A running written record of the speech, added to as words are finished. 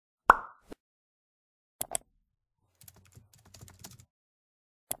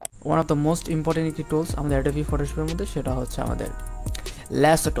One of the most important একটি tools আমাদের Adobe ফটোশপের মধ্যে, সেটা হচ্ছে আমাদের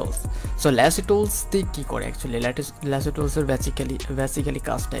lasso tools. So lasso tools দিয়ে কী করে অ্যাকচুয়ালি, ল্যাসো টুলসের বেসিক্যালি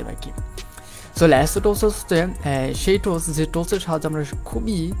কাজটাই বা কী। সো ল্যাসো টুলস হচ্ছে সেই টুলস যে টুলসের সাহায্যে আমরা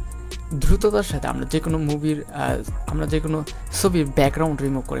খুবই দ্রুততার সাথে আমরা যে কোনো ছবির ব্যাকগ্রাউন্ড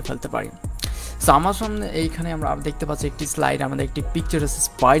রিমুভ করে ফেলতে পারি। সো আমার সামনে এইখানে আমরা দেখতে পাচ্ছি একটি স্লাইড, আমাদের একটি পিকচার আছে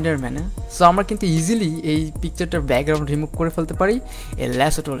স্পাইডারম্যানে। সো আমরা কিন্তু ইজিলি এই পিকচারটার ব্যাকগ্রাউন্ড রিমুভ করে ফেলতে পারি এই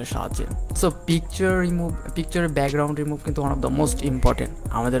ল্যাসো টুলের সাহায্যে। সো পিকচারের ব্যাকগ্রাউন্ড রিমুভ কিন্তু one of the most important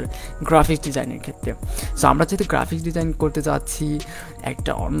আমাদের গ্রাফিক্স ডিজাইনের ক্ষেত্রে। সো আমরা যেহেতু গ্রাফিক্স ডিজাইন করতে যাচ্ছি,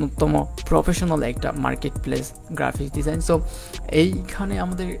 একটা অন্যতম প্রফেশনাল একটা market place graphics design, so এইখানে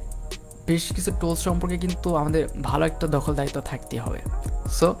আমাদের বেশ কিছু টুলস সম্পর্কে কিন্তু আমাদের ভালো একটা দখলদারিত্ব থাকতে হবে।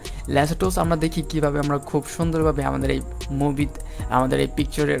 সো ল্যাসো টুলস আমরা দেখি কীভাবে আমরা খুব সুন্দরভাবে আমাদের এই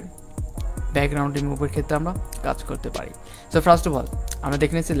পিকচারের ব্যাকগ্রাউন্ড রিমুভের ক্ষেত্রে আমরা কাজ করতে পারি। সো ফার্স্ট অফ অল আমরা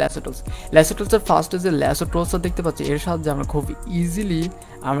দেখে নিচ্ছি ল্যাসো টুলসের ফার্স্টে যে ল্যাসো টুলসটা দেখতে পাচ্ছি, এর সাহায্যে আমরা খুব ইজিলি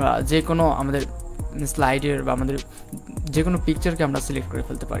আমরা যে কোনো আমাদের স্লাইডের বা আমাদের যে কোনো পিকচারকে আমরা সিলেক্ট করে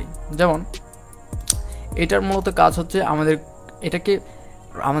ফেলতে পারি। যেমন এটার মূলত কাজ হচ্ছে এটাকে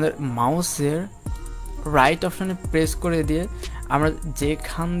আমাদের মাউসের রাইট অপশানে প্রেস করে দিয়ে আমরা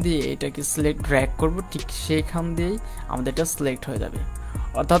যেখান দিয়ে এটাকে ড্র্যাগ করব, ঠিক সেইখান দিয়েই আমাদের এটা সিলেক্ট হয়ে যাবে।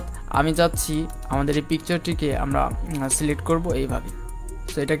 অর্থাৎ আমি চাচ্ছি আমাদের এই পিকচারটিকে আমরা সিলেক্ট করব এইভাবে।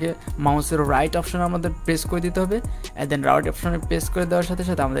 সো এটাকে মাউসের রাইট অপশানে আমাদের প্রেস করে দিতে হবে, অ্যান্ড দেন রাইট অপশানে প্রেস করে দেওয়ার সাথে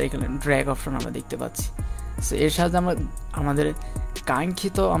সাথে আমাদের এখানে ড্র্যাগ অপশান আমরা দেখতে পাচ্ছি। সো এর সাহায্যে আমরা আমাদের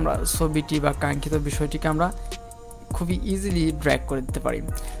কাঙ্ক্ষিত ছবিটি বা কাঙ্ক্ষিত বিষয়টিকে আমরা খুবই ইজিলি ড্র্যাগ করে দিতে পারি।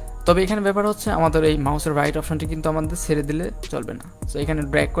 তবে এখানে ব্যাপার হচ্ছে আমাদের এই মাউসের রাইট অপশনটি কিন্তু আমাদের ছেড়ে দিলে চলবে না। সো এখানে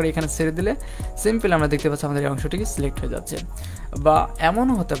ড্র্যাগ করে এখানে ছেড়ে দিলে সিম্পল আমরা দেখতে পাচ্ছি আমাদের এই অংশটিকে সিলেক্ট হয়ে যাচ্ছে। বা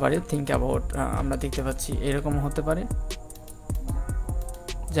এমনও হতে পারে, থিঙ্ক অ্যাবাউট, আমরা দেখতে পাচ্ছি এরকমও হতে পারে,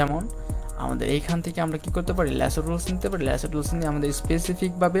 যেমন আমাদের এইখান থেকে আমরা কি করতে পারি, ল্যাসো টুলস নিতে পারি। ল্যাসো টুলস নিয়ে আমাদের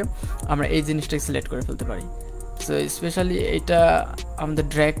স্পেসিফিকভাবে আমরা এই জিনিসটাকে সিলেক্ট করে ফেলতে পারি। সো স্পেশালি এটা আমাদের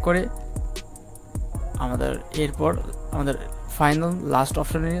ড্র্যাগ করে আমাদের এরপর আমাদের ফাইনাল লাস্ট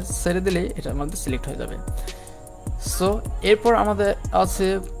অপশনে ছেড়ে দিলেই এটা আমাদের সিলেক্ট হয়ে যাবে। সো এরপর আমাদের আছে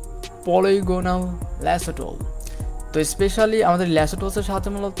পলিগোনাল ল্যাসো টুল। তো স্পেশালি আমাদের ল্যাসো টুলসের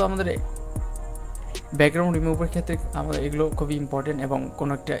সাহায্যে মূলত আমাদের ব্যাকগ্রাউন্ড রিমুভের ক্ষেত্রে আমাদের এগুলো খুবই ইম্পর্টেন্ট, এবং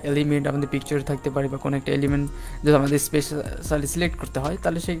কোনো একটা এলিমেন্ট আমাদের পিকচারে থাকতে পারে বা কোনো একটা এলিমেন্ট যদি আমাদের স্পেশালি সিলেক্ট করতে হয়,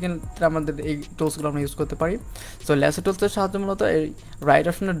 তাহলে সেই ক্ষেত্রে আমাদের এই টুলসগুলো আমরা ইউজ করতে পারি। সো ল্যাসো টুলসের সাহায্যে মূলত এই রাইট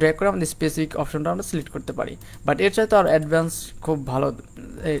অপশনে ড্র্যাগ করে আমাদের স্পেসিফিক অপশনটা আমরা সিলেক্ট করতে পারি। বাট এর চাইতে আর অ্যাডভান্স খুব ভালো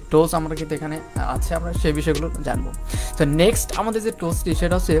টুলস আমরা কিন্তু এখানে আছে, আমরা সেই বিষয়গুলো জানবো। তো নেক্সট আমাদের যে টুলসটি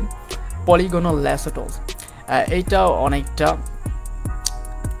সেটা হচ্ছে পলিগোনাল ল্যাসো টুলস। এইটাও অনেকটা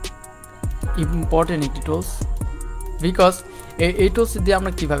ইম্পর্টেন্ট একটি টুলস, বিকজ এই টুলস দিয়ে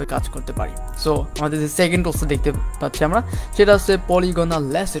আমরা কীভাবে কাজ করতে পারি। সো আমাদের যে সেকেন্ড টুলসটা দেখতে পাচ্ছি আমরা, সেটা হচ্ছে পলিগোনাল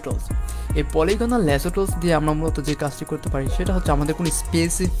ল্যাসো টুলস। এই পলিগোনাল ল্যাসো টুলস দিয়ে আমরা মূলত যে কাজটি করতে পারি সেটা হচ্ছে আমাদের কোনো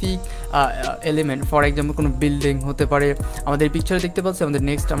স্পেসিফিক এলিমেন্ট, ফর এক্সাম্পল কোনো বিল্ডিং হতে পারে। আমাদের পিকচারে দেখতে পাচ্ছি, আমাদের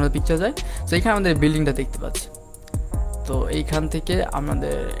নেক্সট আমরা পিকচার যাই, সো এখানে আমাদের বিল্ডিংটা দেখতে পাচ্ছি। তো এইখান থেকে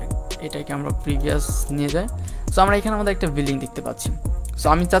আমাদের এটাকে আমরা প্রিভিয়াস নিয়ে যাই। সো আমরা এখানে আমাদের একটা বিল্ডিং দেখতে পাচ্ছি। সো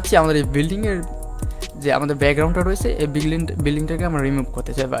আমি চাচ্ছি আমাদের এই বিল্ডিংয়ের যে আমাদের ব্যাকগ্রাউন্ডটা রয়েছে, এই বিল্ডিংটাকে আমরা রিমুভ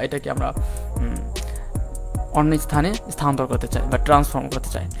করতে চাই, বা এটাকে আমরা অন্য স্থানে স্থানান্তর করতে চাই বা ট্রান্সফর্ম করতে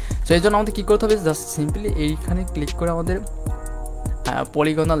চাই। সো এই জন্য আমাদের কী করতে হবে, জাস্ট সিম্পলি এইখানে ক্লিক করে আমাদের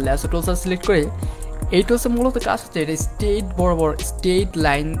পলিগোনাল ল্যাসো টুলসটা সিলেক্ট করে, এই টুলসের মূলত কাজ হচ্ছে এটা স্ট্রেট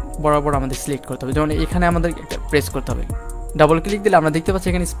লাইন বরাবর আমাদের সিলেক্ট করতে হবে। যেমন এখানে আমাদের একটা প্রেস করতে হবে, ডাবল ক্লিক দিলে আমরা দেখতে পাচ্ছি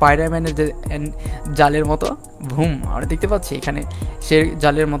এখানে স্পাইডারম্যানের যে জালের মতো আমরা দেখতে পাচ্ছি, এখানে সে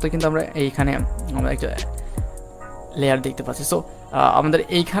জালের মতো কিন্তু আমরা এইখানে আমরা একটা লেয়ার দেখতে পাচ্ছি। সো আমাদের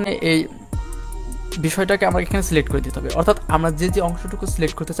এইখানে এই বিষয়টাকে আমরা এখানে সিলেক্ট করে দিতে হবে, অর্থাৎ আমরা যে অংশটুকু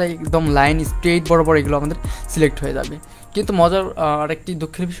সিলেক্ট করতে চাই একদম লাইন স্ট্রেট বরাবর এগুলো আমাদের সিলেক্ট হয়ে যাবে। কিন্তু মজার আরেকটি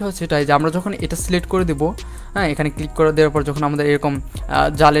দুঃখের বিষয় হচ্ছে এটাই যে আমরা যখন এটা সিলেক্ট করে দেবো, হ্যাঁ, এখানে ক্লিক করে দেওয়ার পর যখন আমাদের এরকম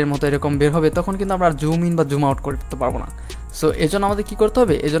জালের মতো এরকম বের হবে, তখন কিন্তু আমরা জুম ইন বা জুম আউট করতে পারবো না। সো এজন্য আমাদের কী করতে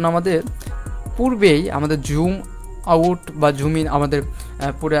হবে, এজন্য আমাদের পূর্বেই আমাদের জুম আউট বা জুম ইন আমাদের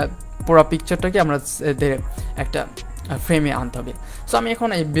পুরো পিকচারটাকে আমরা একটা ফ্রেমে আনতে হবে। সো আমি এখন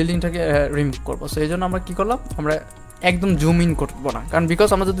এই বিল্ডিংটাকে রিমুভ করবো। সো এই জন্য আমরা কী করলাম, আমরা একদম জুম ইন করবো না, কারণ বিকজ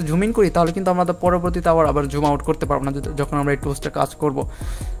আমরা যদি জুম ইন করি তাহলে কিন্তু আমরা পরবর্তীতে আবার জুম আউট করতে পারবো না যখন আমরা এই টুলসটা কাজ করবো।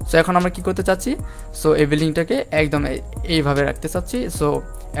 সো এখন আমরা কী করতে চাচ্ছি, সো এই বিল্ডিংটাকে একদম এইভাবে রাখতে চাচ্ছি। সো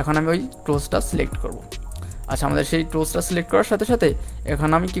এখন আমি ওই টুলসটা সিলেক্ট করবো। আচ্ছা, আমাদের সেই টুলসটা সিলেক্ট করার সাথে সাথে এখন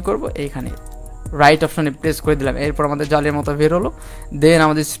আমি কী করবো, এইখানে রাইট অপশানে প্রেস করে দিলাম, এরপর আমাদের জালের মতো বের হলো। দেন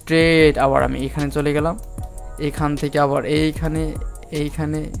আমাদের স্ট্রেট আবার আমি এখানে চলে গেলাম, এখান থেকে আবার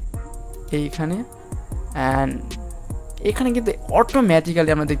এইখানে এইখানে, অ্যান্ড এখানে কিন্তু অটোমেটিক্যালি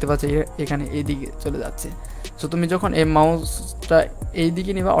আমরা দেখতে পাচ্ছি এখানে এইদিকে চলে যাচ্ছে। সো তুমি যখন এই মাউসটা এই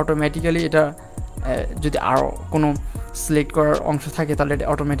দিকে নিবা অটোমেটিক্যালি এটা যদি আরও কোনো সিলেক্ট করার অংশ থাকে তাহলে এটা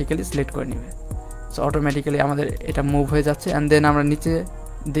অটোমেটিক্যালি সিলেক্ট করে নেবে। সো অটোমেটিক্যালি আমাদের এটা মুভ হয়ে যাচ্ছে, অ্যান্ড দেন আমরা নিচে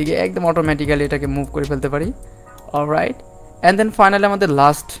দিকে একদম অটোমেটিক্যালি এটাকে মুভ করে ফেলতে পারি। অলরাইট, অ্যান্ড দেন ফাইনালি আমাদের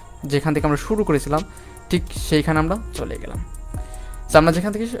লাস্ট যেখান থেকে আমরা শুরু করেছিলাম ঠিক সেইখানে আমরা চলে গেলাম। সো আমরা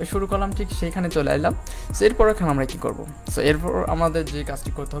যেখান থেকে শুরু করলাম ঠিক সেইখানে চলে এলাম। সো এরপর এখন আমরা কী করবো? সো এরপর আমাদের যে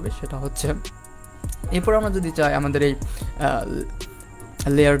কাজটি করতে হবে সেটা হচ্ছে, এরপর আমরা যদি চাই আমাদের এই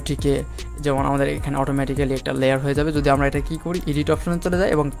লেয়ারটিকে, যেমন আমাদের এখানে অটোমেটিক্যালি একটা লেয়ার হয়ে যাবে যদি আমরা এটা কী করি, এডিট অপশনে চলে যাই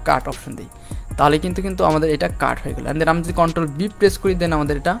এবং কাট অপশন দিই, তাহলে কিন্তু আমাদের এটা কাট হয়ে গেলো। অ্যান্ড দেন আমি যদি কন্ট্রোল বি প্রেস করি দেন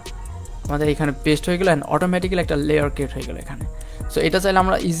আমাদের এখানে পেস্ট হয়ে গেলো, অ্যান্ড অটোমেটিক্যালি একটা লেয়ার ক্রিয়েট হয়ে গেলো এখানে। সো এটা চাইলে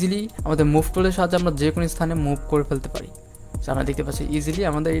আমরা ইজিলি আমাদের মুভ টুলের সাহায্যে আমরা যে কোনো স্থানে মুভ করে ফেলতে পারি। সো আমরা দেখতে পাচ্ছি ইজিলি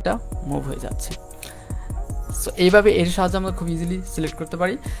আমাদের এটা মুভ হয়ে যাচ্ছে। সো এইভাবে এর সাহায্যে আমরা খুব ইজিলি সিলেক্ট করতে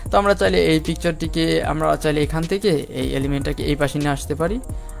পারি। তো আমরা চাইলে এই পিকচারটিকে আমরা চাইলে এখান থেকে এই এলিমেন্টটাকে এই পাশে নিয়ে আসতে পারি,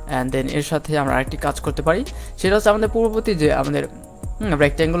 অ্যান্ড দেন এর সাথে আমরা আরেকটি কাজ করতে পারি, সেটা হচ্ছে আমাদের পূর্ববর্তী যে আমাদের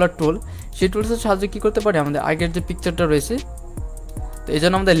রেক্ট্যাঙ্গুলার টুল, সেই টুলসের সাহায্যে কী করতে পারি, আমাদের আগের যে পিকচারটা রয়েছে, তো এই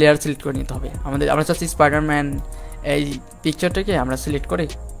জন্য আমাদের লেয়ার সিলেক্ট করে নিতে হবে। আমরা চাচ্ছি স্পাইডারম্যান এই পিকচারটাকে আমরা সিলেক্ট করে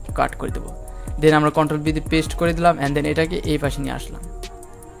কাট করে দেবো। দেন আমরা কন্ট্রোল বি দিয়ে পেস্ট করে দিলাম, অ্যান্ড দেন এটাকে এই পাশে নিয়ে আসলাম।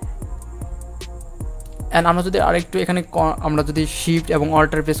 অ্যান্ড আমরা যদি আরেকটু এখানে আমরা যদি শিফট এবং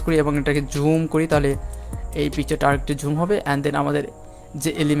অল্টার প্রেস করি এবং এটাকে জুম করি তাহলে এই পিকচারটা আরেকটু জুম হবে। অ্যান্ড দেন আমাদের যে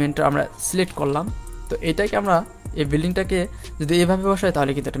এলিমেন্টটা আমরা সিলেক্ট করলাম, তো এটাকে আমরা এই বিল্ডিংটাকে যদি এভাবে বসাই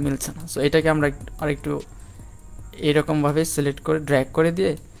তাহলে কিন্তু এটা মিলছে না। সো এটাকে আমরা আরেকটু এরকমভাবে সিলেক্ট করে ড্র্যাগ করে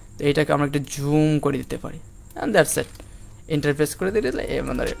দিয়ে তো এটাকে আমরা একটু জুম করে দিতে পারি, অ্যান্ড দ্যাটস ইট। ইন্টারফেস করে দিলে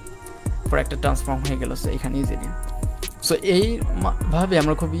আমাদের পরে একটা ট্রান্সফর্ম হয়ে গেল। সো এখানে ইজিলি, সো এইভাবে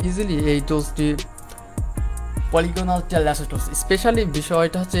আমরা খুব ইজিলি এই টুলসটি পলিগনাল ল্যাসো টুলস, স্পেশালি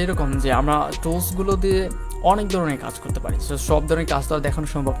বিষয়টা হচ্ছে এরকম যে আমরা টুলসগুলো দিয়ে অনেক ধরনের কাজ করতে পারি। সো সব ধরনের কাজ তো আর দেখানো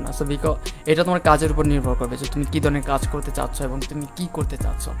সম্ভব না। সো এটা তোমার কাজের উপর নির্ভর করবে যে তুমি কী ধরনের কাজ করতে চাচ্ছ এবং তুমি কী করতে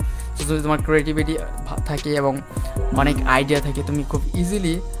চাচ্ছ। সো যদি তোমার ক্রিয়েটিভিটি থাকে এবং অনেক আইডিয়া থাকে, তুমি খুব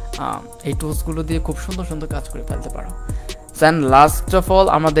ইজিলি এই টুলসগুলো দিয়ে খুব সুন্দর সুন্দর কাজ করে ফেলতে পারো। অ্যান্ড লাস্ট অফ অল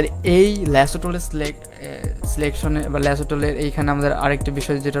আমাদের এই ল্যাসো টুলের সিলেকশনে বা ল্যাসো টুলের এইখানে আমাদের আরেকটি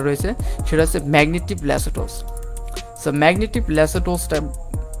বিষয় যেটা রয়েছে সেটা হচ্ছে magnetic lasso tools. So magnetic lasso টুলসটা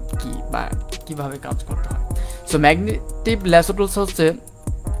কি বা কীভাবে কাজ করতে হয়? সো ম্যাগনেটিক ল্যাসো টুলস হচ্ছে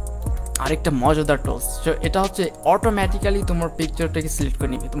আরেকটা মজাদার টুলস। সো এটা হচ্ছে অটোমেটিক্যালি তোমার পিকচারটাকে সিলেক্ট করে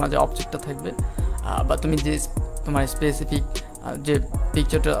নিবে, তোমার যে অবজেক্টটা থাকবে বা তুমি যে তোমার স্পেসিফিক যে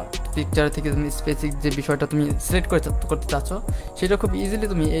পিকচার থেকে তুমি স্পেসিফিক যে বিষয়টা তুমি সিলেক্ট করতে চাচ্ছ সেটা খুব ইজিলি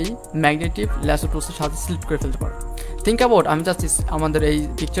তুমি এই ম্যাগনেটিক ল্যাসো টুলসের সাথে সিলেক্ট করে ফেলতে পারো। থিঙ্ক অ্যাবাউট, আমি চাচ্ছি আমাদের এই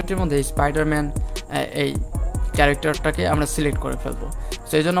পিকচারটির মধ্যে এই স্পাইডারম্যান এই ক্যারেক্টারটাকে আমরা সিলেক্ট করে ফেলবো।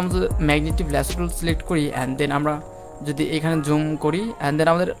 সো এই জন্য আমরা ম্যাগনেটিক ল্যাসো টুল সিলেক্ট করি, অ্যান্ড দেন আমরা যদি এখানে জুম করি অ্যান্ড দেন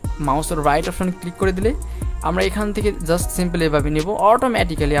আমাদের মাউসের রাইট অপশনে ক্লিক করে দিলে আমরা এখান থেকে জাস্ট সিম্পলি এভাবে নেব,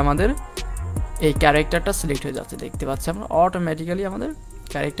 অটোমেটিক্যালি আমাদের এই ক্যারেক্টারটা সিলেক্ট হয়ে যাচ্ছে। দেখতে পাচ্ছি আমরা অটোমেটিক্যালি আমাদের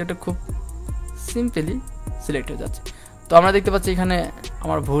ক্যারেক্টারটা খুব সিম্পলি সিলেক্ট হয়ে যাচ্ছে। তো আমরা দেখতে পাচ্ছি এখানে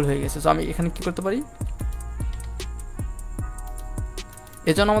আমার ভুল হয়ে গেছে। সো আমি এখানে কি করতে পারি,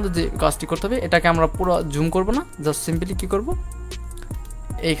 এজন্য আমাদের যে কাজটি করতে হবে এটাকে আমরা পুরো জুম করব না, জাস্ট সিম্পলি কি করব,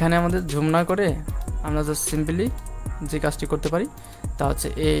 এইখানে আমাদের জুম না করে আমরা জাস্ট সিম্পলি যে কাজটি করতে পারি তা হচ্ছে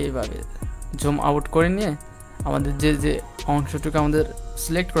এইভাবে জুম আউট করে নিয়ে আমাদের যে অংশটুকু আমাদের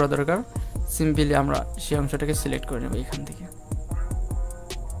সিলেক্ট করা দরকার সিম্পলি আমরা সেই অংশটাকে সিলেক্ট করে নেব এখান থেকে।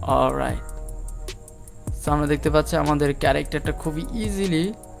 অলরাইট, সো আমরা দেখতে পাচ্ছি আমাদের ক্যারেক্টারটা খুবই ইজিলি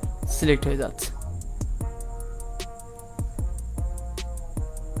সিলেক্ট হয়ে যাচ্ছে।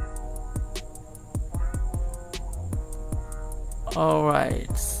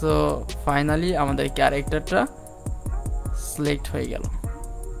 অলরাইট, সো ফাইনালি আমাদের ক্যারেক্টারটা সিলেক্ট হয়ে গেল।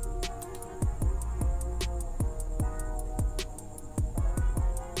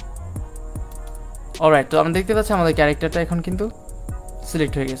 অলরাইট, তো আমরা দেখতে পাচ্ছি আমাদের ক্যারেক্টারটা এখন কিন্তু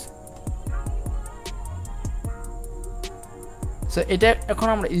সিলেক্ট হয়ে গেছে। সো এটা এখন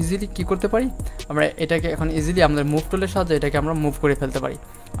আমরা ইজিলি কি করতে পারি, আমরা এটাকে এখন ইজিলি আমাদের মুভ টুলের সাহায্যে এটাকে আমরা মুভ করে ফেলতে পারি।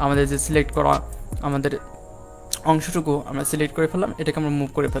 আমাদের যে সিলেক্ট করা আমাদের অংশটুকু আমরা সিলেক্ট করে ফেললাম, এটাকে আমরা মুভ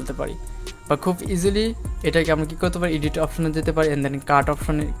করে ফেলতে পারি বা খুব ইজিলি এটাকে আমরা কী করতে পারি, এডিট অপশনে যেতে পারি, অ্যান্ড দেন কাট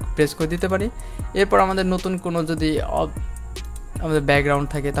অপশনে প্রেস করে দিতে পারি। এরপর আমাদের নতুন কোনো যদি আমাদের ব্যাকগ্রাউন্ড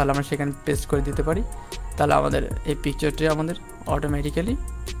থাকে তাহলে আমরা সেখানে পেস্ট করে দিতে পারি, তাহলে আমাদের এই পিকচারটি আমাদের অটোমেটিক্যালি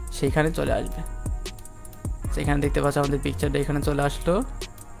সেইখানে চলে আসবে। সেখানে দেখতে পাচ্ছি আমাদের পিকচারটা এখানে চলে আসলো।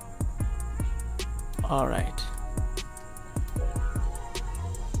 অলরাইট,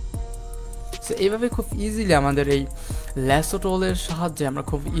 সো এইভাবে খুব ইজিলি আমাদের এই ল্যাসো টুলের সাহায্যে আমরা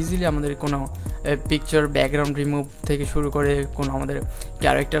খুব ইজিলি আমাদের কোনো পিকচার ব্যাকগ্রাউন্ড রিমুভ থেকে শুরু করে কোনো আমাদের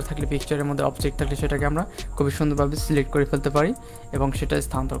ক্যারেক্টার থাকলে পিকচারের মধ্যে অবজেক্ট থাকলে সেটাকে আমরা খুবই সুন্দরভাবে সিলেক্ট করে ফেলতে পারি এবং সেটা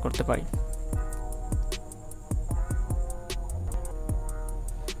স্থানান্তর করতে পারি।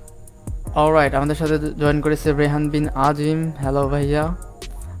 অলরাইট, আমাদের সাথে জয়েন করেছে রেহান বিন আজিম। হ্যালো ভাইয়া,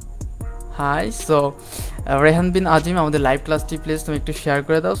 হাই। সো রেহান বিন আজিম, আমাদের লাইভ ক্লাসটি প্লিজ তুমি একটু শেয়ার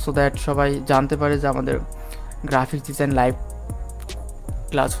করে দাও সো দ্যাট সবাই জানতে পারে যে আমাদের গ্রাফিক ডিজাইন লাইভ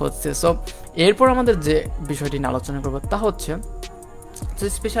ক্লাস হচ্ছে। সো এরপর আমাদের যে বিষয়টি নিয়ে আলোচনা করবো তা হচ্ছে যে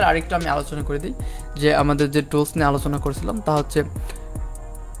স্পেশাল আরেকটু আমি আলোচনা করে দিই যে আমাদের যে টুলস নিয়ে আলোচনা করেছিলাম তা হচ্ছে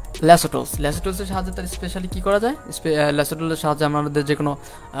ল্যাসো টুলস। ল্যাসো টুলসের সাহায্যে তার স্পেশালি কী করা যায়, ল্যাসো টুলসের সাহায্যে আমাদের যে কোনো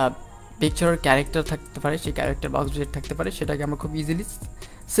পিকচারের ক্যারেক্টার থাকতে পারে, সেই ক্যারেক্টার বা অবজেক্ট থাকতে পারে, সেটাকে আমরা খুব ইজিলি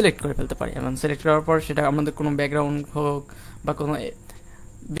সিলেক্ট করে ফেলতে পারি এবং সিলেক্ট করার পর সেটা আমাদের কোনো ব্যাকগ্রাউন্ড হোক বা কোনো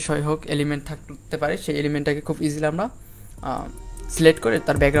বিষয় হোক, এলিমেন্ট থাকতে পারে, সেই এলিমেন্টটাকে খুব ইজিলি আমরা সিলেক্ট করে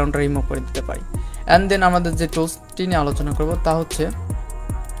তার ব্যাকগ্রাউন্ডটা রিমুভ করে দিতে পারি। অ্যান্ড দেন আমাদের যে টুলসটি নিয়ে আলোচনা করব তা হচ্ছে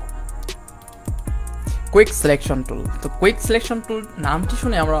কুইক সিলেকশন টুল। তো কুইক সিলেকশন টুল নামটি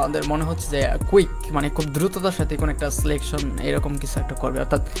শুনে আমাদের মনে হচ্ছে যে কুইক মানে খুব দ্রুততার সাথে কোনো একটা সিলেকশন এরকম কিছু একটা করবে,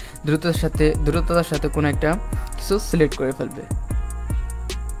 অর্থাৎ দ্রুততার সাথে কোনো একটা কিছু সিলেক্ট করে ফেলবে।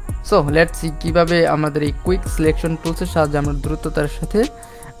 সো লেটস সি কীভাবে আমাদের এই কুইক সিলেকশন টুলসের সাহায্যে আমরা দ্রুততার সাথে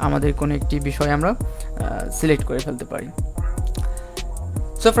আমাদের কোনো একটি বিষয় আমরা সিলেক্ট করে ফেলতে পারি।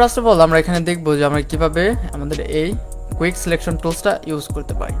 সো ফার্স্ট অফ অল আমরা এখানে দেখব যে আমরা কীভাবে আমাদের এই কুইক সিলেকশন টুলসটা ইউজ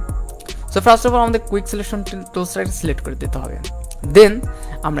করতে পারি। সো ফার্স্ট অফ অল আমাদের কুইক সিলেকশন টুলসটাকে সিলেক্ট করে দিতে হবে। দেন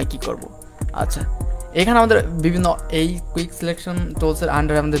আমরা কি করব, আচ্ছা এখানে আমাদের বিভিন্ন এই কুইক সিলেকশন টুলসের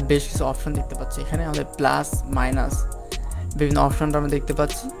আন্ডারে আমাদের বেশ কিছু অপশন দেখতে পাচ্ছি। এখানে আমাদের প্লাস মাইনাস বিভিন্ন অপশনটা আমরা দেখতে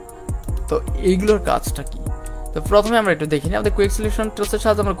পাচ্ছি। তো এইগুলোর কাজটা কি, তো প্রথমে আমরা একটু দেখি আমাদের কুইক সিলেকশন টুলসের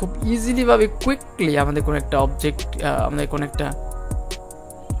সাহায্যে আমরা খুব ইজিলি ভাবে কুইকলি আমাদের কোনো একটা অবজেক্ট, আমাদের কোনো একটা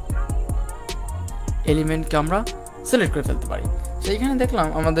এলিমেন্টকে আমরা সিলেক্ট করে ফেলতে পারি। তো এইখানে দেখলাম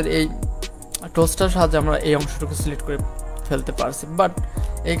আমাদের এই টুলসটার সাহায্যে আমরা এই অংশটুকু সিলেক্ট করে ফেলতে পারছি, বাট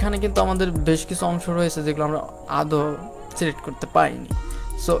এখানে কিন্তু আমাদের বেশ কিছু অংশ রয়েছে যেগুলো আমরা আদৌ সিলেক্ট করতে পারিনি।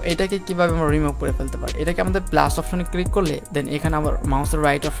 সো এটাকে কীভাবে আমরা রিমুভ করে ফেলতে পারি, এটাকে আমাদের প্লাস অপশনে ক্লিক করলে দেন এখানে আবার মাউসের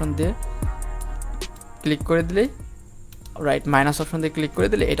রাইট অপশন দিয়ে ক্লিক করে দিলেই, রাইট মাইনাস অপশন দিয়ে ক্লিক করে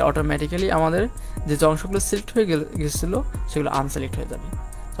দিলে এটা অটোমেটিক্যালি আমাদের যে অংশগুলো সিলেক্ট হয়ে গেছিলো সেগুলো আনসিলেক্ট হয়ে যাবে।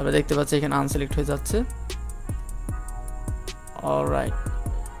 তবে দেখতে পাচ্ছি এখানে আনসিলেক্ট হয়ে যাচ্ছে। অলরাইট,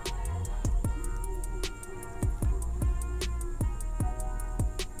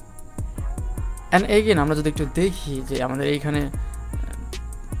 অ্যান্ড এগেন আমরা যদি একটু দেখি যে আমাদের এইখানে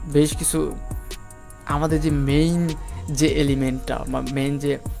বেশ কিছু আমাদের যে মেইন যে এলিমেন্টটা বা মেইন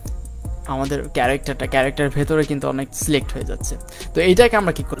যে আমাদের ক্যারেক্টারের ভেতরে কিন্তু অনেক সিলেক্ট হয়ে যাচ্ছে। তো এইটাকে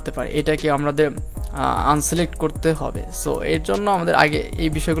আমরা কি করতে পারি, এটাকে আমাদের আনসিলেক্ট করতে হবে। সো এর জন্য আমাদের আগে এই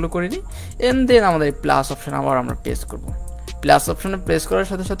বিষয়গুলো করে নিই, এন্ড দেন আমাদের প্লাস অপশন আবার আমরা প্রেস করব। প্লাস অপশনে প্রেস করার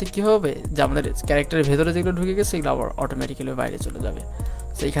সাথে সাথে কী হবে যে আমাদের ক্যারেক্টারের ভেতরে যেগুলো ঢুকে গেছে সেগুলো আবার অটোমেটিক্যালি বাইরে চলে যাবে।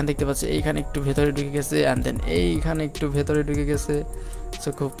 সো এইখানে দেখতে পাচ্ছি এইখানে একটু ভেতরে ঢুকে গেছে, অ্যান্ড দেন এইখানে একটু ভেতরে ঢুকে গেছে। সো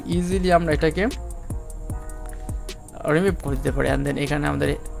খুব ইজিলি আমরা এটাকে রিমুভ করে দিতে পারি। অ্যান্ড দেন এখানে আমাদের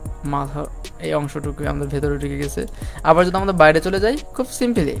মাথা এই অংশটুকু আমাদের ভেতরে ঢুকে গেছে। আবার যদি আমাদের বাইরে চলে যাই খুব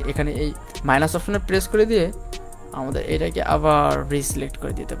সিম্পলি এখানে এই মাইনাস অপশনে প্রেস করে দিয়ে আমাদের এটাকে আবার রিসিলেক্ট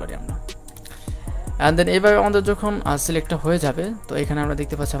করে দিতে পারি আমরা। অ্যান্ড দেন এইভাবে আমাদের যখন সিলেক্টটা হয়ে যাবে তো এখানে আমরা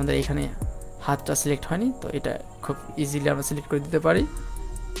দেখতে পাচ্ছি আমাদের এখানে হাতটা সিলেক্ট হয়নি, তো এটা খুব ইজিলি আমরা সিলেক্ট করে দিতে পারি।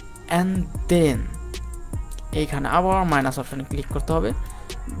 অ্যান্ড দেন এইখানে আবার মাইনাস অপশনে ক্লিক করতে হবে,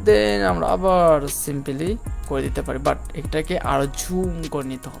 দেন আমরা আবার সিম্পলি করে দিতে পারি, বাট এটাকে আরও জুম করে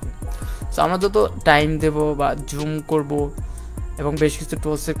নিতে হবে। সো আমরা যত টাইম দেব বা জুম করব এবং বেশ কিছু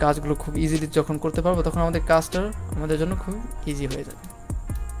টুলসের কাজগুলো খুব ইজিলি যখন করতে পারবো তখন আমাদের কাজটা আমাদের জন্য খুব ইজি হয়ে যাবে।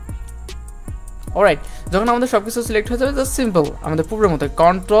 অলরাইট, যখন আমাদের সব কিছু সিলেক্ট হয়ে যাবে জাস্ট সিম্পল আমাদের পূর্বের মতো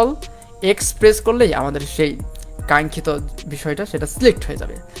কন্ট্রোল এক্স প্রেস করলেই আমাদের সেই কাঙ্ক্ষিত বিষয়টা সেটা সিলেক্ট হয়ে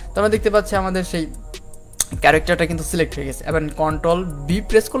যাবে। তো আমরা দেখতে পাচ্ছি আমাদের সেই ক্যারেক্টারটা কিন্তু সিলেক্ট হয়ে গেছে, এবং কন্ট্রোল বি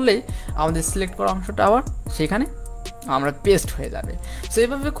প্রেস করলেই আমাদের সিলেক্ট করা অংশটা আবার সেখানে আমরা পেস্ট হয়ে যাবে। সো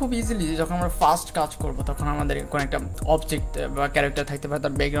এইভাবে খুব ইজিলি যখন আমরা ফার্স্ট কাজ করব তখন আমাদের কোনো একটা অবজেক্ট বা ক্যারেক্টার থাকতে পারে,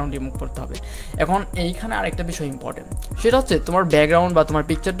 তার ব্যাকগ্রাউন্ড রিমুভ করতে হবে। এখন এইখানে আরেকটা বিষয় ইম্পর্টেন্ট, সেটা হচ্ছে তোমার ব্যাকগ্রাউন্ড বা তোমার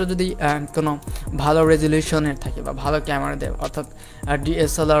পিকচারটা যদি কোনো ভালো রেজলিউশনের থাকে বা ভালো ক্যামেরা দেয়, অর্থাৎ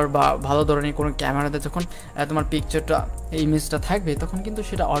ডিএসএলআর বা ভালো ধরনের কোনো ক্যামেরাতে যখন তোমার পিকচারটা এই ইমেজটা থাকবে তখন কিন্তু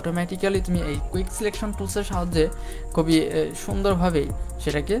সেটা অটোমেটিক্যালি তুমি এই কুইক সিলেকশন টুলসের সাহায্যে খুবই সুন্দরভাবে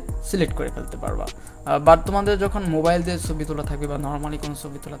সেটাকে সিলেক্ট করে ফেলতে পারবা। বাট তোমাদের যখন মোবাইল দিয়ে ছবি তোলা থাকবে বা নর্মালি কোনো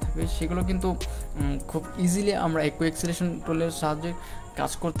ছবি তোলা থাকবে সেগুলো কিন্তু খুব ইজিলি আমরা এই কুইক সিলেকশন টুলের সাহায্যে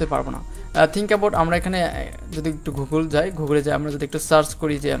কাজ করতে পারবো না। থিঙ্ক অ্যাবাউট আমরা এখানে যদি একটু গুগলে যাই আমরা যদি একটু সার্চ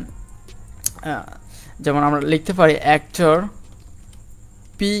করি যে যেমন আমরা লিখতে পারি অ্যাক্টর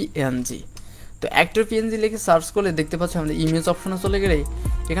পিএনজি। তো অ্যাক্টর পিএনজি লিখে সার্চ করলে দেখতে পাচ্ছি আমাদের ইমেজ অপশনে চলে গেলে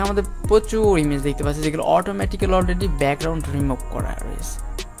এখানে আমাদের প্রচুর ইমেজ দেখতে পাচ্ছি যেগুলো অটোমেটিক্যালি অলরেডি ব্যাকগ্রাউন্ড রিমুভ করা রয়েছে।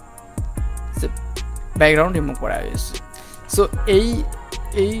 সো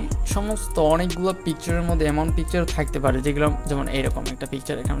এই সমস্ত অনেকগুলো পিকচারের মধ্যে এমন পিকচার থাকতে পারে যেগুলো যেমন এইরকম একটা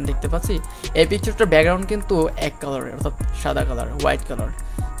পিকচার এখানে দেখতে পাচ্ছি। এই পিকচারটার ব্যাকগ্রাউন্ড কিন্তু এক কালারের, অর্থাৎ সাদা কালার, হোয়াইট কালার।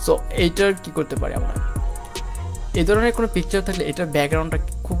 সো এইটার কি করতে পারি আমরা, এই ধরনের কোনো পিকচার থাকলে এটার ব্যাকগ্রাউন্ডটা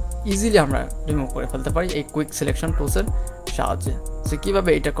খুব ইজিলি আমরা রিমুভ করে ফেলতে পারি এই কুইক সিলেকশন টুলসের সাহায্যে। সো কীভাবে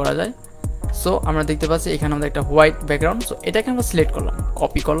এটা করা যায়, সো আমরা দেখতে পাচ্ছি এখানে আমাদের একটা হোয়াইট ব্যাকগ্রাউন্ড। সো এটাকে আমরা সিলেক্ট করলাম,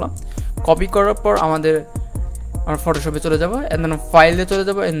 কপি করার পর আমরা ফটোশপে চলে যাবো, এন্ড দেন ফাইলে চলে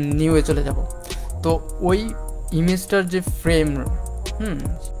যাবো, নিউয়ে চলে যাব। তো ওই ইমেজটার যে ফ্রেম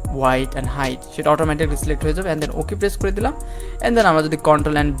হোয়াইট অ্যান্ড হাইট সেটা অটোমেটিকলি সিলেক্ট হয়ে যাবে, অ্যান্ড দেন ওকে প্রেস করে দিলাম। অ্যান্ড দেন আমরা যদি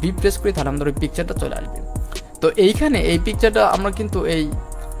কন্ট্রোল অ্যান্ড বি প্রেস করি তাহলে আমাদের ওই পিকচারটা চলে আসবে। তো এইখানে এই পিকচারটা আমরা কিন্তু এই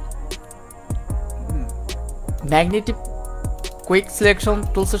ম্যাগনেটিক কুইক সিলেকশন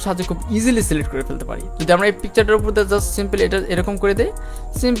টুলসের সাহায্যে খুব ইজিলি সিলেক্ট করে ফেলতে পারি। যদি আমরা এই পিকচারটার উপর জাস্ট সিম্পলি এটা এরকম করে দিই,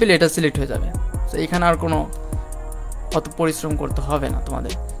 সিম্পলি এটা সিলেক্ট হয়ে যাবে। তো এইখানে আর কোনো অত পরিশ্রম করতে হবে না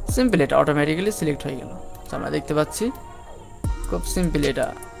তোমাদের, সিম্পলি এটা অটোমেটিক্যালি সিলেক্ট হয়ে গেল। তো আমরা দেখতে পাচ্ছি খুব সিম্পলি এটা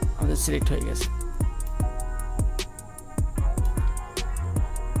আমাদের সিলেক্ট হয়ে গেছে।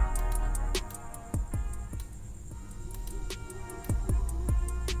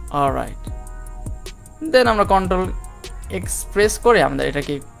 অলরাইট, দেন আমরা কন্ট্রোল এক্স প্রেস করে আমাদের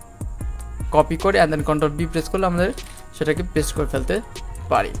এটাকে কপি করে and then control B press করলে আমাদের সেটাকে পেস্ট করে ফেলতে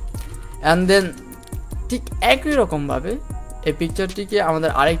পারি। অ্যান্ড দেন ঠিক একই রকমভাবে এই পিকচারটিকে আমাদের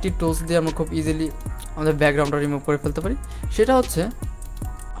আরেকটি টুলস দিয়ে আমরা খুব ইজিলি আমাদের ব্যাকগ্রাউন্ডটা রিমুভ করে ফেলতে পারি। সেটা হচ্ছে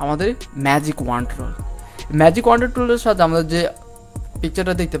আমাদের ম্যাজিক ওয়ান্ড টুল। ম্যাজিক ওয়ান্ড টুলের সাথে আমাদের যে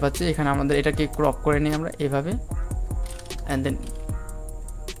পিকচারটা দেখতে পাচ্ছি এখানে আমাদের এটাকে ক্রপ করে নিই আমরা এইভাবে, অ্যান্ড দেন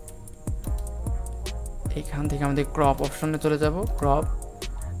এখান থেকে আমাদের ক্রপ অপশনে চলে যাব, ক্রপ,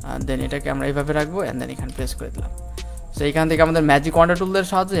 দেন এটাকে আমরা এইভাবে রাখবো, অ্যান্ড দেন এখানে প্রেস করে দিলাম। সো এইখান থেকে আমাদের ম্যাজিক ওয়ান্ডার টুলের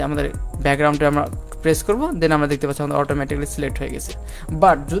সাহায্যে আমাদের ব্যাকগ্রাউন্ডে আমরা প্রেস করবো, দেন আমরা দেখতে পাচ্ছি আমাদের অটোমেটিকলি সিলেক্ট হয়ে গেছে।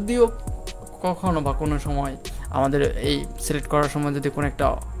 বাট যদিও কখনো বা কোনো সময় আমাদের এই সিলেক্ট করার সময় যদি কোনো একটা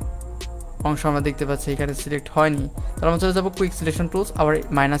অংশ আমরা দেখতে পাচ্ছি এখানে সিলেক্ট হয়নি, তাহলে আমরা চলে যাবো কুইক সিলেকশন টুলস, আবার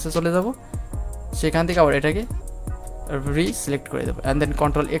মাইনাসে চলে যাব, সেখান থেকে আবার এটাকে সিলেক্ট করে দেবো, and then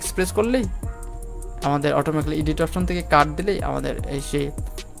control x press করলেই আমাদের অটোমেটিক্যালি এডিট অপশন থেকে কাট দিলেই আমাদের এই সেই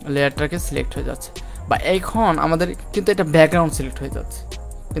লেয়ারটাকে সিলেক্ট হয়ে যাচ্ছে। বা এখন আমাদের কিন্তু এটা ব্যাকগ্রাউন্ড সিলেক্ট হয়ে যাচ্ছে,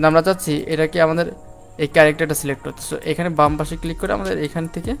 কিন্তু আমরা চাচ্ছি এটাকে আমাদের এই ক্যারেক্টারটা সিলেক্ট করতে। সো এখানে বাম পাশে ক্লিক করে আমাদের এখান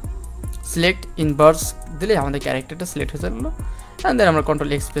থেকে সিলেক্ট ইনভার্স দিলে আমাদের ক্যারেক্টারটা সিলেক্ট হয়ে যাবে, অ্যান্ড দেন আমরা কন্ট্রোল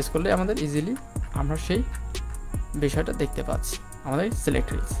এক্স প্রেস করলে আমাদের ইজিলি আমরা সেই বিষয়টা দেখতে পাচ্ছি আমাদের সিলেক্ট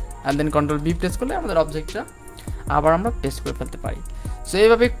হয়েছে, and then control B press করলে আমাদের অবজেক্টটা আবার আমরা পেস্ট করে ফেলতে পারি। সো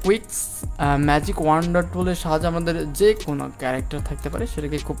এইভাবে কুইক ম্যাজিক ওয়ান্ডার টুলের সাহায্যে আমাদের যে কোনো ক্যারেক্টার থাকতে পারে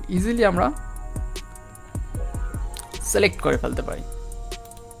সেটাকে খুব ইজিলি আমরা সিলেক্ট করে ফেলতে পারি।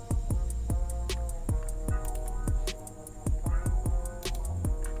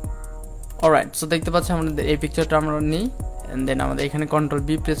 অলরাইট, সো দেখতে পাচ্ছি আমাদের এই পিকচারটা আমরা নিই, অ্যান্ড দেন আমাদের এখানে কন্ট্রোল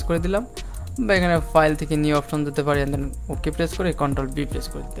বি প্রেস করে দিলাম, বা এখানে ফাইল থেকে নিউ অপশন দিতে পারি, অ্যান্ড দেন ওকে প্রেস করে কন্ট্রোল বি প্রেস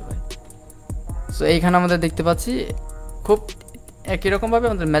করে দিতে পারি। সো এইখানে আমাদের দেখতে পাচ্ছি খুব একই রকমভাবে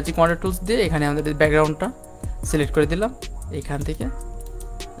আমাদের ম্যাজিক ওয়ান্ডার টুলস দিয়ে এখানে আমাদের ব্যাকগ্রাউন্ডটা সিলেক্ট করে দিলাম এইখান থেকে,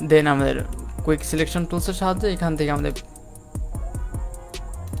 দেন আমাদের কুইক সিলেকশন টুলসের সাহায্যে এখান থেকে আমাদের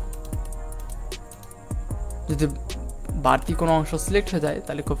যদি বাড়তি কোনো অংশ সিলেক্ট হয়ে যায়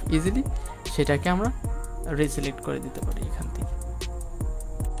তাহলে খুব ইজিলি সেটাকে আমরা রিসিলেক্ট করে দিতে পারি। এখান থেকে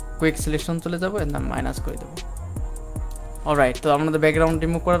কুইক সিলেকশন চলে যাবো, এর নাম মাইনাস করে দেবো। অলরাইট, তো আমাদের ব্যাকগ্রাউন্ড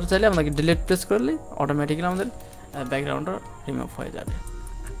রিমুভ করার চাইলে আমাদেরকে ডিলিট প্রেস করলে অটোমেটিক্যালি আমাদের ব্যাকগ্রাউন্ডটা রিমুভ হয়ে যাবে।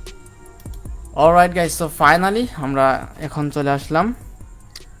 অলরাইট গাইস, সো ফাইনালি আমরা এখন চলে আসলাম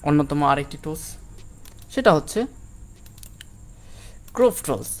অন্যতম আরেকটি টুলস, সেটা হচ্ছে ক্রপ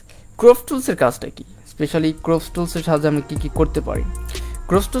টুলস। ক্রপ টুলসের কাজটা কি, স্পেশালি ক্রপ টুলসের সাহায্যে আমরা কী কী করতে পারি।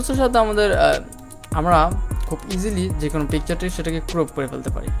 ক্রপ টুলসের সাথে আমরা খুব ইজিলি যে কোনো পিকচারটি সেটাকে ক্রপ করে ফেলতে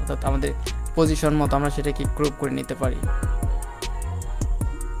পারি, অর্থাৎ আমাদের পজিশন মতো আমরা সেটাকে ক্রপ করে নিতে পারি।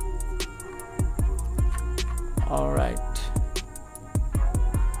 অলরাইট,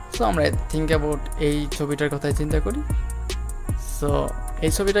 সো আমরা থিঙ্ক অ্যাবাউট এই ছবিটার কথাই চিন্তা করি। সো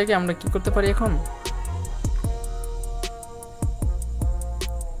এই ছবিটাকে আমরা কি করতে পারি এখন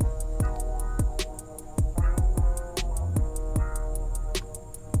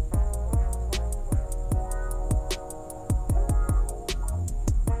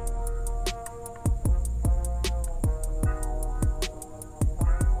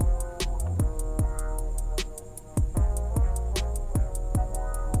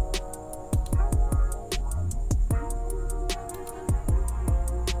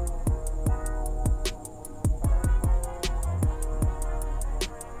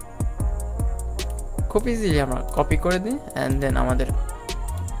খুব ইজিলি আমরা কপি করে দিই এন্ড দেন আমাদের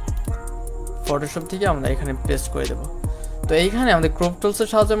ফটোশপ থেকে আমরা এখানে পেস্ট করে দেব তো এইখানে আমাদের ক্রপ টুলসের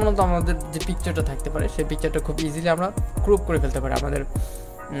সাহায্যে মূলত আমাদের যে পিকচারটা থাকতে পারে সেই পিকচারটা খুব ইজিলি আমরা ক্রপ করে ফেলতে পারি আমাদের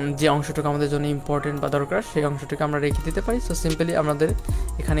যে অংশটুকু আমাদের জন্য ইম্পর্টেন্ট বা দরকার সেই অংশটুকু আমরা রেখে দিতে পারি সো সিম্পলি আমাদের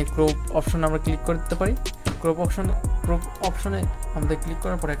এখানে ক্রপ অপশনে আমরা ক্লিক করে দিতে পারি ক্রপ অপশনে আমাদের ক্লিক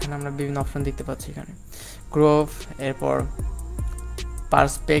করার পর এখানে আমরা বিভিন্ন অপশন দেখতে পাচ্ছি এখানে ক্রপ এরপর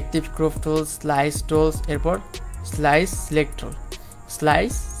পার্সপেক্টিভ ক্রপ টুল স্লাইস টুলস এরপর স্লাইস সিলেক্ট টুল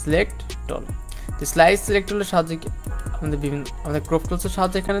তো স্লাইস সিলেক্ট টুলের সাহায্যে আমাদের আমাদের ক্রপ টুলসের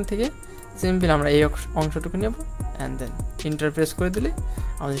সাহায্যে এখানে থেকে সিম্পল আমরা এই অংশটুকু নেব এন্ড দেন ইন্টারপ্রেস করে দিলে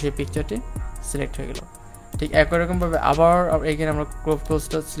আমাদের সেই পিকচারটি সিলেক্ট হয়ে গেল ঠিক একই রকমভাবে আবার এখানে আমরা ক্রপ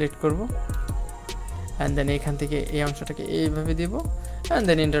টুলসটা সিলেক্ট করব এন্ড দেন এখান থেকে এই অংশটাকে এইভাবে দিব এন্ড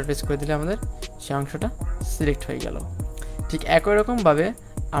দেন ইন্টারপ্রেস করে দিলে আমাদের সেই অংশটা সিলেক্ট হয়ে গেল ঠিক একই রকমভাবে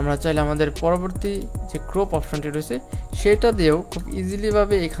আমরা চাইলে আমাদের পরবর্তী যে ক্রপ অপশনটি রয়েছে সেটা দিয়েও খুব ইজিলি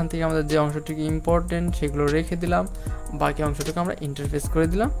ভাবে এখান থেকে আমাদের যে অংশটুকু ইম্পর্টেন্ট সেগুলো রেখে দিলাম বাকি অংশটুকু আমরা ইন্টারফেস করে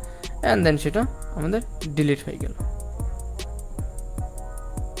দিলাম এন্ড দেন সেটা আমাদের ডিলিট হয়ে গেল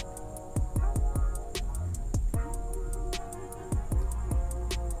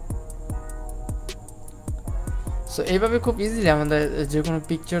সো এইভাবে খুব ইজিলি আমাদের যে কোনো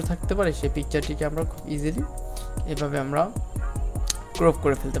পিকচার থাকতে পারে সেই পিকচারটিকে আমরা খুব ইজিলি এভাবে আমরা ক্রপ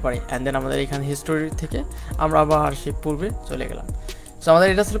করে ফেলতে পারি এন্ড দেন আমাদের এখানে হিস্টোরি থেকে আমরা আবার সেই পূর্বে চলে গেলাম সো আমাদের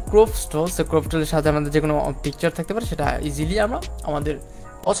এটা ছিল ক্রপ টুল সো ক্রপ টুলের সাথে আমাদের যে কোনো পিকচার থাকতে পারে সেটা ইজিলি আমরা আমাদের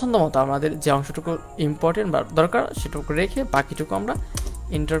পছন্দ মতো আমাদের যে অংশটুকু ইম্পর্টেন্ট বা দরকার সেটুকু রেখে বাকিটুকু আমরা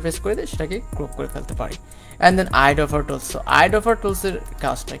ইন্টারফেস করে দিয়ে সেটাকে ক্রপ করে ফেলতে পারি এন্ড দেন আইডোফার টুলস সো আইডোফার টুলসের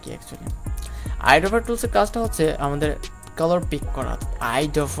কাজটা কি অ্যাকচুয়ালি আইডোফার টুলসের কাজটা হচ্ছে আমাদের কালার পিক করা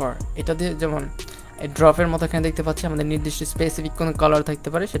আইডোফার এটা দিয়ে যেমন ড্রপের মতো এখানে দেখতে পাচ্ছি আমাদের নির্দিষ্ট স্পেসিফিক কোনো কালার থাকতে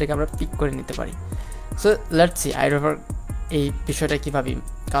পারে সেটাকে আমরা পিক করে নিতে পারি সো লেটস সি আইডোফার এই বিষয়টা কিভাবে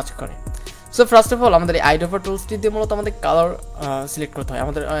কাজ করে সো ফার্স্ট অফ অল আমাদের এই আইডোফার টুলসটি দিয়ে মূলত আমাদের কালার সিলেক্ট করতে হয়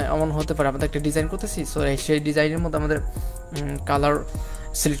আমাদের এমন হতে পারে আমাদের একটা ডিজাইন করতেছি সো সেই ডিজাইনের মধ্যে আমাদের কালার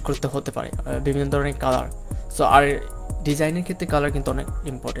সিলেক্ট করতে হতে পারে বিভিন্ন ধরনের কালার সো আর ডিজাইনের ক্ষেত্রে কালার কিন্তু অনেক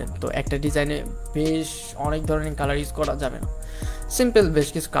ইম্পর্টেন্ট তো একটা ডিজাইনে বেশ অনেক ধরনের কালার ইউজ করা যাবে না সিম্পল বেশ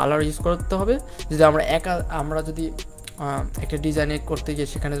কিছু কালার ইউজ করতে হবে যদি আমরা যদি একটা ডিজাইনে করতে গিয়ে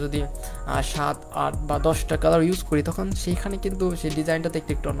সেখানে যদি 7, 8 বা 10টা কালার ইউজ করি তখন সেইখানে কিন্তু সেই ডিজাইনটা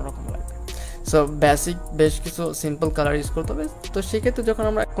দেখতে একটু অন্যরকম লাগবে সো বেসিক বেশ কিছু সিম্পল কালার ইউজ করতে হবে তো সেক্ষেত্রে যখন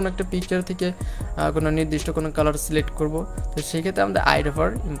আমরা কোনো একটা পিকচার থেকে কোনো নির্দিষ্ট কোনো কালার সিলেক্ট করব তো সেক্ষেত্রে আমাদের আইডোফার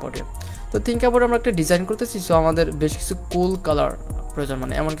ইম্পর্টেন্ট তো থিঙ্ক অ্যাবাউট আমরা একটা ডিজাইন করতেছি সো আমাদের বেশ কিছু কুল কালার প্রয়োজন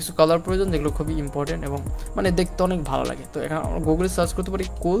মানে এমন কিছু কালার প্রয়োজন যেগুলো খুবই ইম্পর্টেন্ট এবং মানে দেখতে অনেক ভালো লাগে তো এখানে আমরা গুগলে সার্চ করতে পারি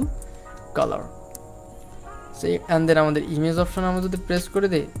কুল কালার সেই অ্যান্ড দেন আমাদের ইমেজ অপশন আমরা যদি প্রেস করে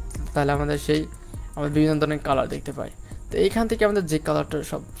দিই তাহলে আমাদের বিভিন্ন ধরনের কালার দেখতে পাই তো এইখান থেকে আমাদের যে কালারটা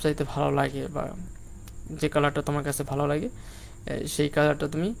সবচাইতে ভালো লাগে বা যে কালারটা তোমার কাছে ভালো লাগে সেই কালারটা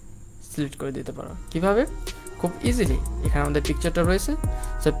তুমি সিলেক্ট করে দিতে পারো কিভাবে খুব ইজিলি এখানে আমাদের পিকচারটা রয়েছে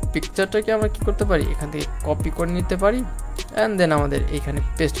সো পিকচারটাকে আমরা কি করতে পারি এখান থেকে কপি করে নিতে পারি এন্ড দেন আমাদের এইখানে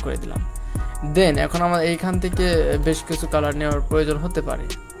পেস্ট করে দিলাম দেন এখন আমাদের এইখান থেকে বেশ কিছু কালার নেওয়ার প্রয়োজন হতে পারে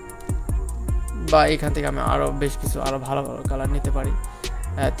বা এখান থেকে আমি আরো বেশ কিছু আরো ভালো ভালো কালার নিতে পারি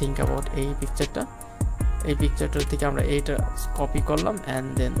থিঙ্ক অ্যাবাউট এই পিকচারটার থেকে আমরা এইটা কপি করলাম এন্ড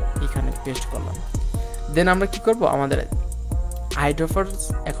দেন এখানে পেস্ট করলাম দেন আমরা কি করব আমাদের আইডোফার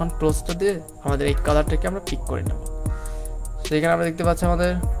এখন টুলসটা দিয়ে আমাদের এই কালারটাকে আমরা পিক করে নেব সো এখানে আমরা দেখতে পাচ্ছি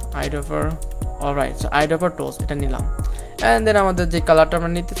আমাদের আইডোফার অলরাইট সো আইডোফার টুলস এটা নিলাম এন্ড দেন আমাদের যে কালারটা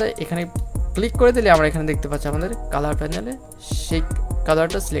আমরা নিতে চাই এখানে ক্লিক করে দিলে আমরা এখানে দেখতে পাচ্ছি আমাদের কালার প্যানেলে সেই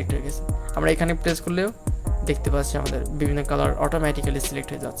কালারটা সিলেক্ট হয়ে গেছে আমরা এখানে প্রেস করলেও দেখতে পাচ্ছি আমাদের বিভিন্ন কালার অটোমেটিক্যালি সিলেক্ট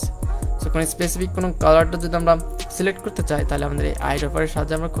হয়ে যাচ্ছে সো কোনো স্পেসিফিক কোনো কালারটা যদি আমরা সিলেক্ট করতে চাই তাহলে আমাদের এই আইডোফারের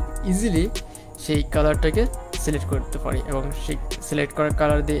সাহায্যে আমরা খুব ইজিলি সেই কালারটাকে সিলেক্ট করতে পারি এবং সেই সিলেক্ট করা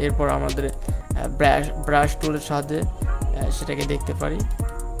কালার দিয়ে এরপর আমাদের ব্রাশ টুলের সাহায্যে সেটাকে দেখতে পারি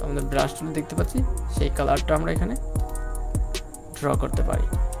তো আমাদের ব্রাশ টুল দেখতে পাচ্ছি সেই কালারটা আমরা এখানে ড্র করতে পারি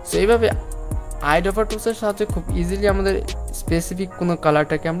সো এইভাবে আইডোফার টুলসের সাহায্যে খুব ইজিলি আমাদের স্পেসিফিক কোনো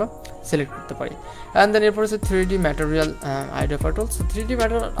কালারটাকে আমরা সিলেক্ট করতে পারি। অ্যান্ড দেন এরপর হচ্ছে 3D ম্যাটেরিয়াল আইডোফার টুল। সো 3D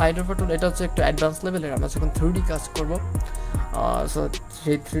ম্যাটেরিয়াল আইডোফার টুল এটা হচ্ছে একটু অ্যাডভান্স লেভেলের। আমরা যখন 3D কাজ করবো, সো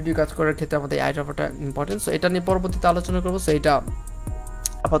সেই 3D কাজ করার ক্ষেত্রে আমাদের এই আইডোফারটা ইম্পর্টেন্ট। সো এটা নিয়ে পরবর্তীতে আলোচনা করবো। সো এটা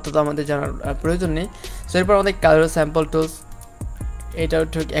আপাতত আমাদের জানার প্রয়োজন নেই। সো এরপর আমাদের কালার স্যাম্পল টুলস, এটাও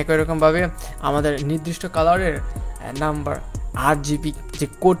ঠিক একই রকমভাবে আমাদের নির্দিষ্ট কালারের নাম্বার RGB যে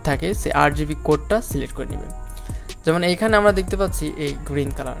কোড থাকে সেই RGB কোডটা সিলেক্ট করে নেবে। যেমন এইখানে আমরা দেখতে পাচ্ছি এই গ্রিন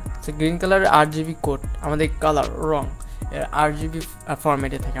কালার, সেই গ্রিন কালারের RGB কোড আমাদের কালার রং RGB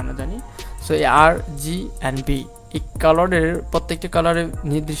ফরম্যাটে থাকে আমরা জানি। সো এই RG and B এই কালারের প্রত্যেকটা কালারের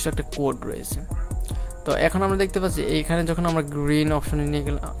নির্দিষ্ট একটা কোড রয়েছে। তো এখন আমরা দেখতে পাচ্ছি এইখানে যখন আমরা গ্রিন অপশনে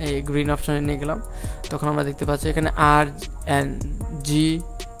নিয়ে গেলাম তখন আমরা দেখতে পাচ্ছি এখানে RG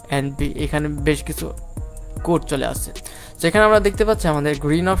and B এখানে বেশ কিছু কোড চলে আসছে। যেখানে আমরা দেখতে পাচ্ছি আমাদের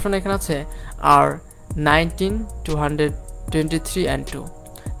গ্রিন অপশন এখানে আছে R19 223 and 2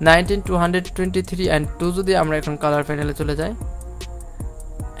 19 223 and 2 যদি আমরা এখন কালার প্যানেলে চলে যাই,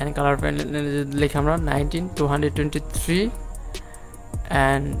 এন্ড কালার প্যানেলে লিখে আমরা 19 223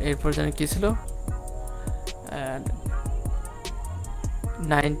 and এরপর জানি কি ছিল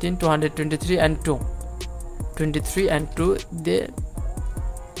 19 223 and 2 23 and 2 দিয়ে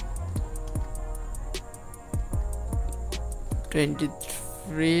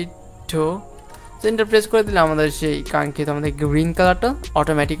 23 2 সেন্টার প্রেস করে দিলে আমাদের সেই কাঙ্ক্ষিত আমাদের গ্রিন কালারটা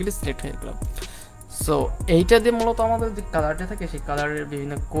অটোমেটিক্যালি সিলেক্ট হয়ে গেল। সো এইটা দিয়ে মূলত আমাদের যে কালারটা থাকে সেই কালারের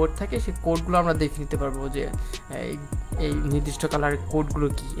বিভিন্ন কোড থাকে, সেই কোডগুলো আমরা দেখে নিতে পারবো যে এই নির্দিষ্ট কালারের কোডগুলো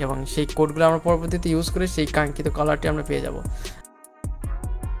কী, এবং সেই কোডগুলো আমরা পরবর্তীতে ইউজ করে সেই কাঙ্ক্ষিত কালারটি আমরা পেয়ে যাব।